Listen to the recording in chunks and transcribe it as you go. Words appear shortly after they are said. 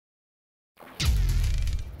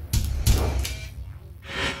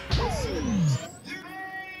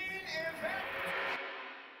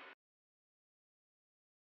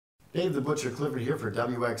Dave the Butcher Clifford here for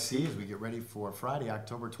WXC as we get ready for Friday,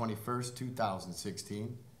 October 21st,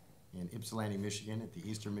 2016 in Ypsilanti, Michigan at the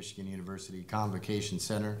Eastern Michigan University Convocation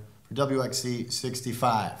Center for WXC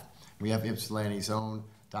 65. We have Ypsilanti's own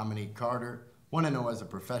Dominique Carter, 1-0 as a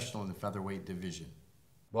professional in the featherweight division.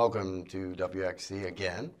 Welcome to WXC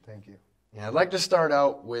again. Thank you. And I'd like to start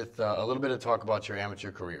out with a little bit of talk about your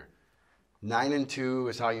amateur career.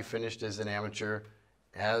 9-2 is how you finished as an amateur,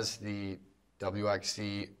 as the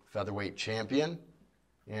WXC featherweight champion.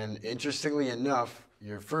 And interestingly enough,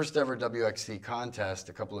 your first ever WXC contest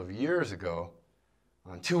a couple of years ago,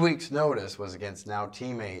 on 2 weeks' notice, was against now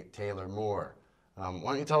teammate Taylor Moore. Why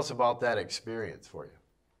don't you tell us about that experience for you?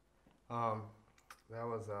 That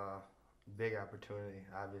was a big opportunity,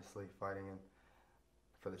 obviously, fighting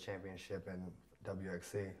for the championship in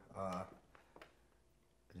WXC. I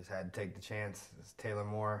just had to take the chance. It's Taylor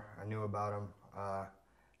Moore. I knew about him.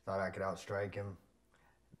 Thought I could outstrike him.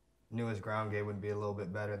 Knew his ground game would be a little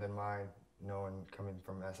bit better than mine, knowing coming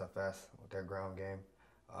from SFS with their ground game.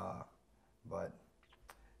 But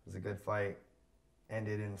it was a good fight.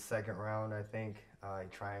 Ended in the second round, I think. He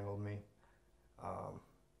triangled me.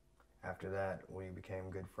 After that, we became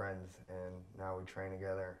good friends, and now we train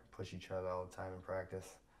together, push each other all the time in practice.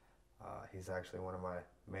 He's actually one of my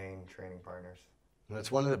main training partners. That's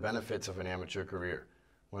one of the benefits of an amateur career.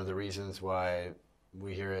 One of the reasons why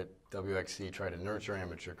we here at WXC try to nurture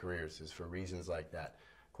amateur careers is for reasons like that.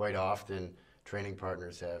 Quite often, training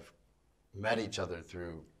partners have met each other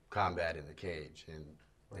through combat in the cage, and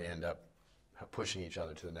they end up pushing each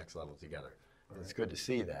other to the next level together. Right. It's good to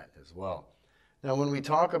see that as well. Now, when we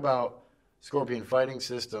talk about Scorpion Fighting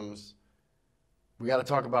Systems, we got to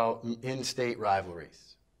talk about in-state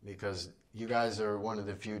rivalries, because you guys are one of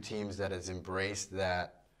the few teams that has embraced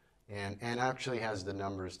that and actually has the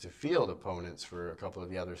numbers to field opponents for a couple of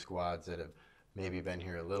the other squads that have maybe been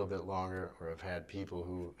here a little bit longer or have had people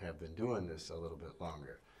who have been doing this a little bit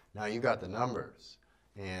longer. Now you got the numbers,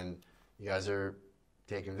 and you guys are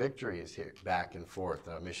taking victories here back and forth.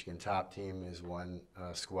 Michigan Top Team is one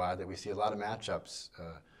squad that we see a lot of matchups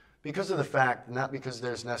because of the fact, not because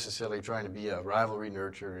there's necessarily trying to be a rivalry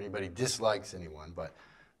nurture or anybody dislikes anyone, but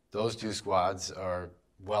those two squads are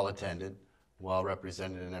well attended, well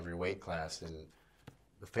represented in every weight class, and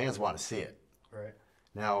the fans want to see it. Right.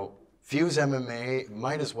 Now, Fuse MMA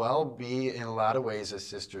might as well be, in a lot of ways, a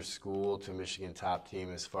sister school to Michigan Top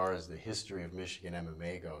Team as far as the history of Michigan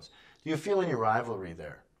MMA goes. Do you feel any rivalry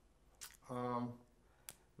there?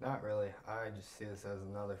 Not really. I just see this as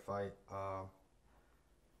another fight.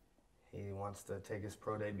 He wants to take his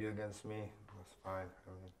pro debut against me. That's fine.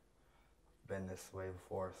 I mean, been this way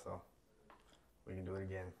before, so we can do it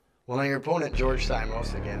again. Well, now your opponent, George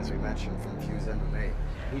Simos, again, as we mentioned, from Fuse MMA,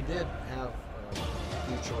 he did have a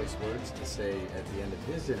few choice words to say at the end of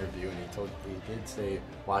his interview, and he did say,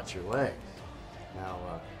 "Watch your legs."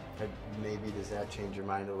 Now, maybe does that change your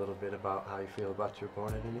mind a little bit about how you feel about your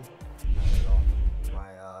opponent, any?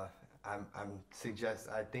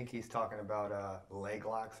 I think he's talking about leg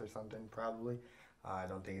locks or something, probably. I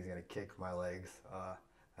don't think he's gonna kick my legs.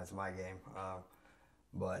 That's my game.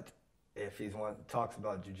 But if talks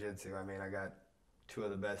about jiu-jitsu, I mean, I got two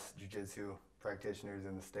of the best jiu-jitsu practitioners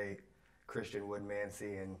in the state, Christian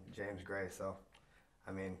Woodmansey and James Gray. So,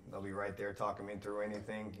 I mean, they'll be right there talking me through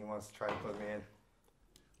anything he wants to try to put me in.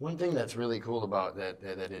 One thing that's really cool about that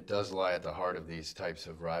it does lie at the heart of these types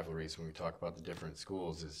of rivalries when we talk about the different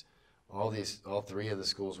schools is all three of the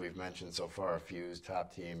schools we've mentioned so far, Fuse,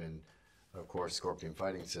 Top Team, and of course Scorpion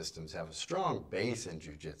Fighting Systems, have a strong base in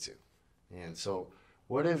jiu-jitsu. And so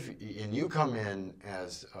and you come in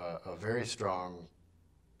as a very strong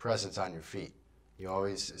presence on your feet. You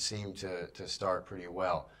always seem to start pretty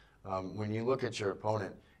well. When you look at your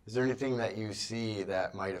opponent, is there anything that you see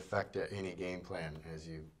that might affect any game plan as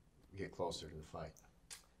you get closer to the fight?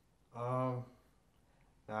 No,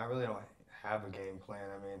 I really don't have a game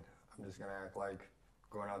plan. I mean, I'm just going to act like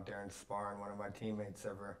going out there and sparring one of my teammates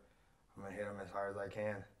ever. I'm going to hit him as hard as I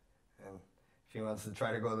can. And if he wants to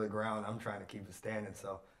try to go to the ground, I'm trying to keep it standing,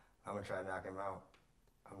 so I'm going to try to knock him out.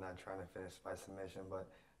 I'm not trying to finish by submission, but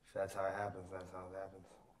if that's how it happens, that's how it happens.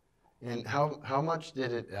 And how much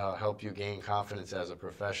did it help you gain confidence as a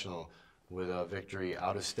professional with a victory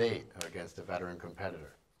out of state against a veteran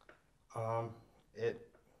competitor? It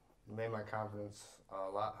made my confidence a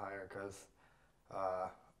lot higher because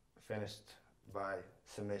finished by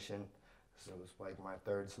submission. So it was like my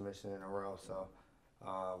third submission in a row. So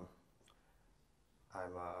my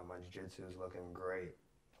jiu-jitsu is looking great.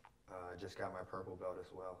 I just got my purple belt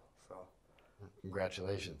as well. So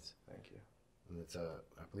congratulations. Thank you. And it's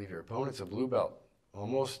I believe your opponent's a blue belt.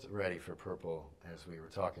 almost ready for purple, as we were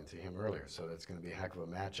talking to him earlier, so that's going to be a heck of a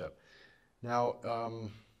matchup. Now,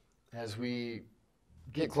 as we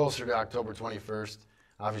get closer to October 21st,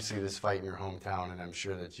 obviously this fight in your hometown, and I'm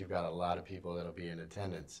sure that you've got a lot of people that'll be in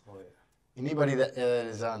attendance. Oh, yeah. Anybody that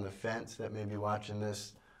is on the fence that may be watching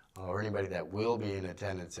this, or anybody that will be in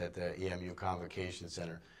attendance at the EMU Convocation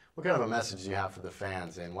Center, what kind of a message do you have for the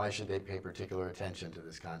fans, and why should they pay particular attention to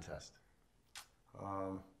this contest?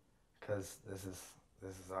 Because this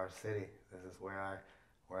is our city. This is where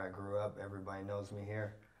I grew up. Everybody knows me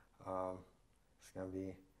here. It's gonna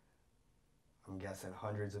be, I'm guessing,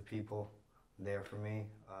 hundreds of people there for me.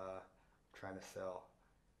 Trying to sell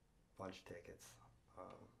a bunch of tickets.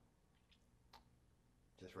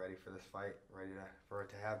 Just ready for this fight, for it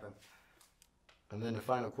to happen. And then the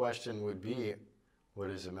final question would be,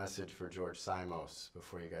 what is a message for George Simos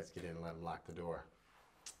before you guys get in and let him lock the door?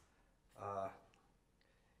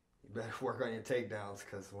 You better work on your takedowns,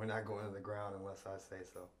 because we're not going to the ground unless I say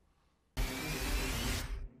so.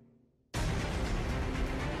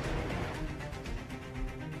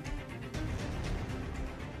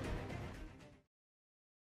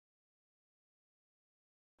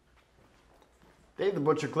 Dave the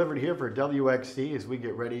Butcher Clifford here for WXC as we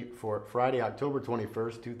get ready for Friday, October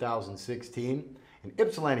 21st, 2016 in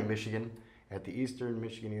Ypsilanti, Michigan at the Eastern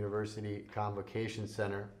Michigan University Convocation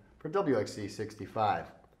Center for WXC 65.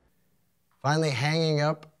 Finally hanging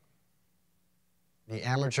up the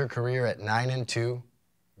amateur career at 9-2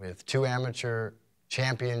 with 2 amateur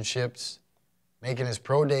championships, making his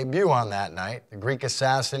pro debut on that night, the Greek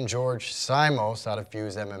assassin George Simos out of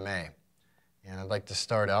Fuse MMA. And I'd like to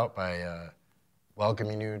start out by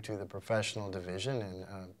welcoming you to the professional division, and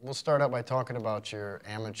we'll start out by talking about your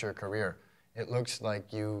amateur career. It looks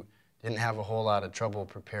like you didn't have a whole lot of trouble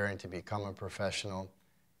preparing to become a professional,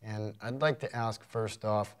 and I'd like to ask first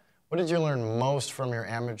off, what did you learn most from your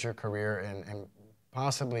amateur career, and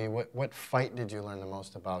possibly what fight did you learn the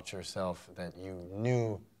most about yourself that you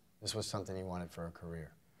knew this was something you wanted for a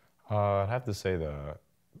career? I'd have to say the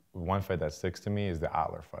one fight that sticks to me is the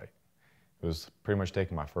Adler fight. It was pretty much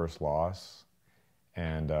taking my first loss,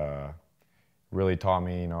 and really taught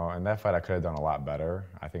me, you know, in that fight I could have done a lot better.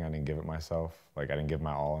 I think I didn't give it myself, like I didn't give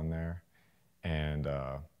my all in there. And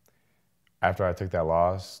after I took that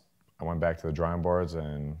loss, I went back to the drawing boards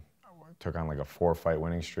and took on like a 4-fight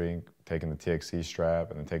winning streak, taking the TXC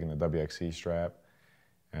strap and then taking the WXC strap.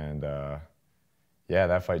 And yeah,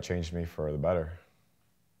 that fight changed me for the better.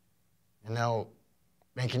 And now,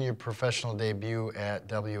 making your professional debut at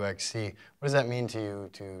WXC, what does that mean to you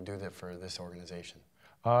to do that for this organization?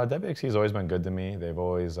 WXC has always been good to me. They've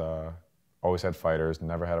always had fighters,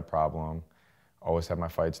 never had a problem. Always had my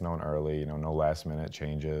fights known early, you know, no last minute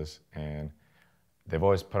changes. And they've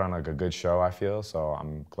always put on like a good show, I feel, so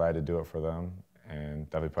I'm glad to do it for them and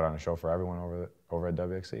definitely put on a show for everyone over at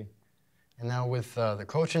WXC. And now with the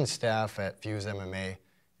coaching staff at Fuse MMA, you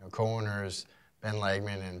know, co-owners Ben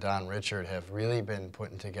Lagman and Don Richard have really been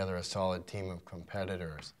putting together a solid team of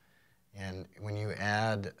competitors. And when you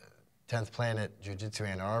add 10th Planet Jiu-Jitsu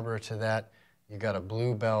Ann Arbor to that, you got a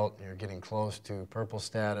blue belt, you're getting close to purple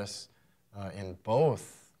status in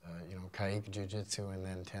both, you know, Kaik Jiu-Jitsu and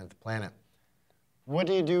then 10th Planet. What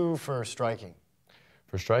do you do for striking?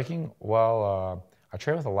 For striking, well, I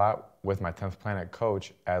train with a lot with my 10th Planet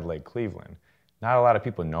coach, Adelaide Cleveland. Not a lot of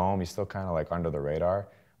people know him, he's still kind of like under the radar.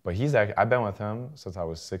 But I've been with him since I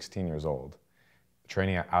was 16 years old,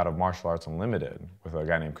 training out of Martial Arts Unlimited with a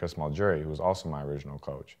guy named Chris Maljury, who was also my original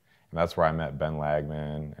coach. And that's where I met Ben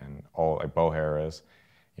Lagman and all, like Bo Harris,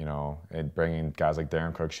 you know, and bringing guys like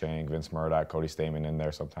Darren Cruikshank, Vince Murdoch, Cody Stamen in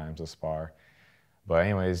there sometimes to spar. But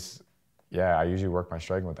anyways, yeah, I usually work my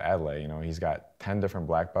striking with Adelaide. You know, he's got 10 different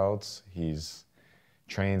black belts. He's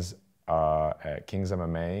trains at King's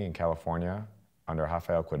MMA in California under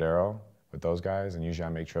Rafael Cordero with those guys, and usually I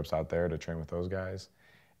make trips out there to train with those guys.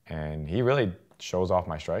 And he really shows off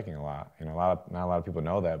my striking a lot. You know, not a lot of people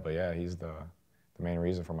know that, but yeah, he's the main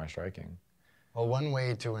reason for my striking. Well, one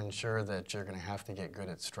way to ensure that you're going to have to get good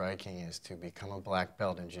at striking is to become a black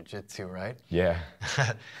belt in jiu-jitsu, right? Yeah.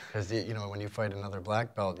 Because, you know, when you fight another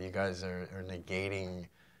black belt, you guys are negating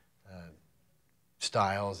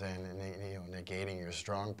styles and, you know, negating your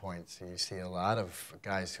strong points. You see a lot of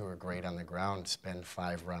guys who are great on the ground spend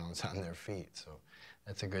 5 rounds on their feet. So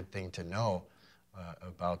that's a good thing to know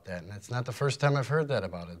about that. And it's not the first time I've heard that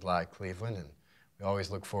about Adelaide Cleveland, and we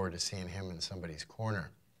always look forward to seeing him in somebody's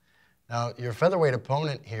corner. Now, your featherweight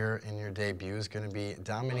opponent here in your debut is going to be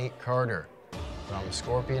Dominique Carter from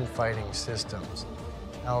Scorpion Fighting Systems.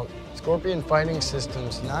 Now, Scorpion Fighting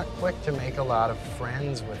Systems, not quick to make a lot of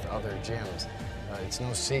friends with other gyms. It's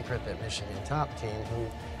no secret that Michigan Top Team,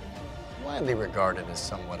 who widely regarded as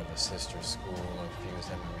somewhat of a sister school of Fuse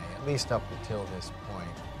MMA, at least up until this point,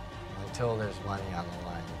 until there's money on the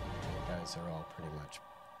line, you guys are all pretty much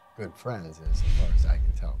good friends, as far as I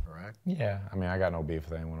can tell, correct? Yeah, I mean, I got no beef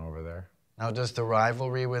with anyone over there. Now, does the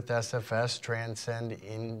rivalry with SFS transcend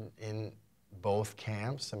in both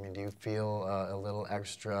camps? I mean, do you feel a little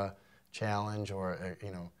extra challenge, or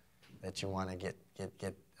you know, that you want to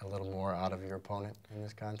get a little more out of your opponent in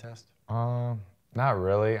this contest? Not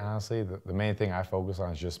really, honestly. The main thing I focus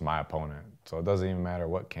on is just my opponent. So it doesn't even matter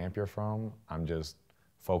what camp you're from. I'm just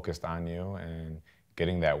focused on you and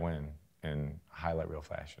getting that win in highlight reel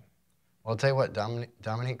fashion. Well, I'll tell you what,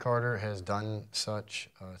 Dominique Carter has done such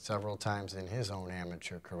several times in his own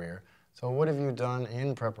amateur career. So what have you done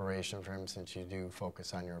in preparation for him, since you do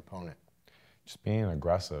focus on your opponent? Just being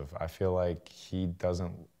aggressive. I feel like he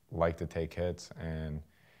doesn't like to take hits, and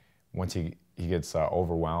once he gets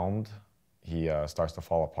overwhelmed, he starts to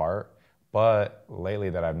fall apart. But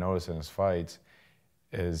lately that I've noticed in his fights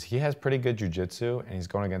is he has pretty good jiu-jitsu, and he's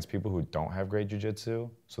going against people who don't have great jiu-jitsu,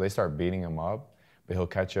 so they start beating him up, but he'll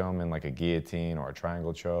catch him in like a guillotine or a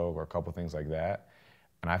triangle choke or a couple things like that.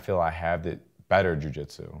 And I feel I have the better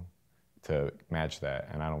jiu-jitsu to match that,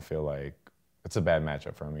 and I don't feel like it's a bad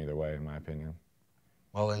matchup for him either way, in my opinion.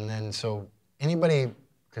 Well, and then, so anybody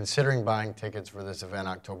considering buying tickets for this event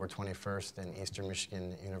October 21st in Eastern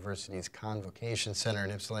Michigan University's Convocation Center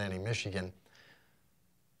in Ypsilanti, Michigan,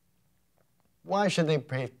 why should they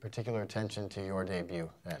pay particular attention to your debut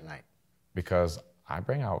that night? Because I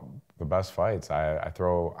bring out the best fights.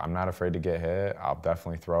 I'm not afraid to get hit. I'll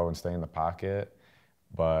definitely throw and stay in the pocket,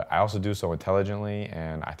 but I also do so intelligently,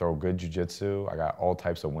 and I throw good jiu-jitsu. I got all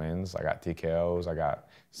types of wins. I got TKOs, I got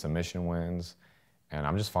submission wins, and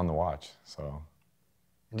I'm just fun to watch, so.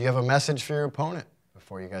 Do you have a message for your opponent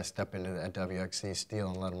before you guys step into that WXC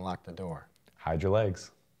steel and let him lock the door? Hide your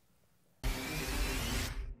legs.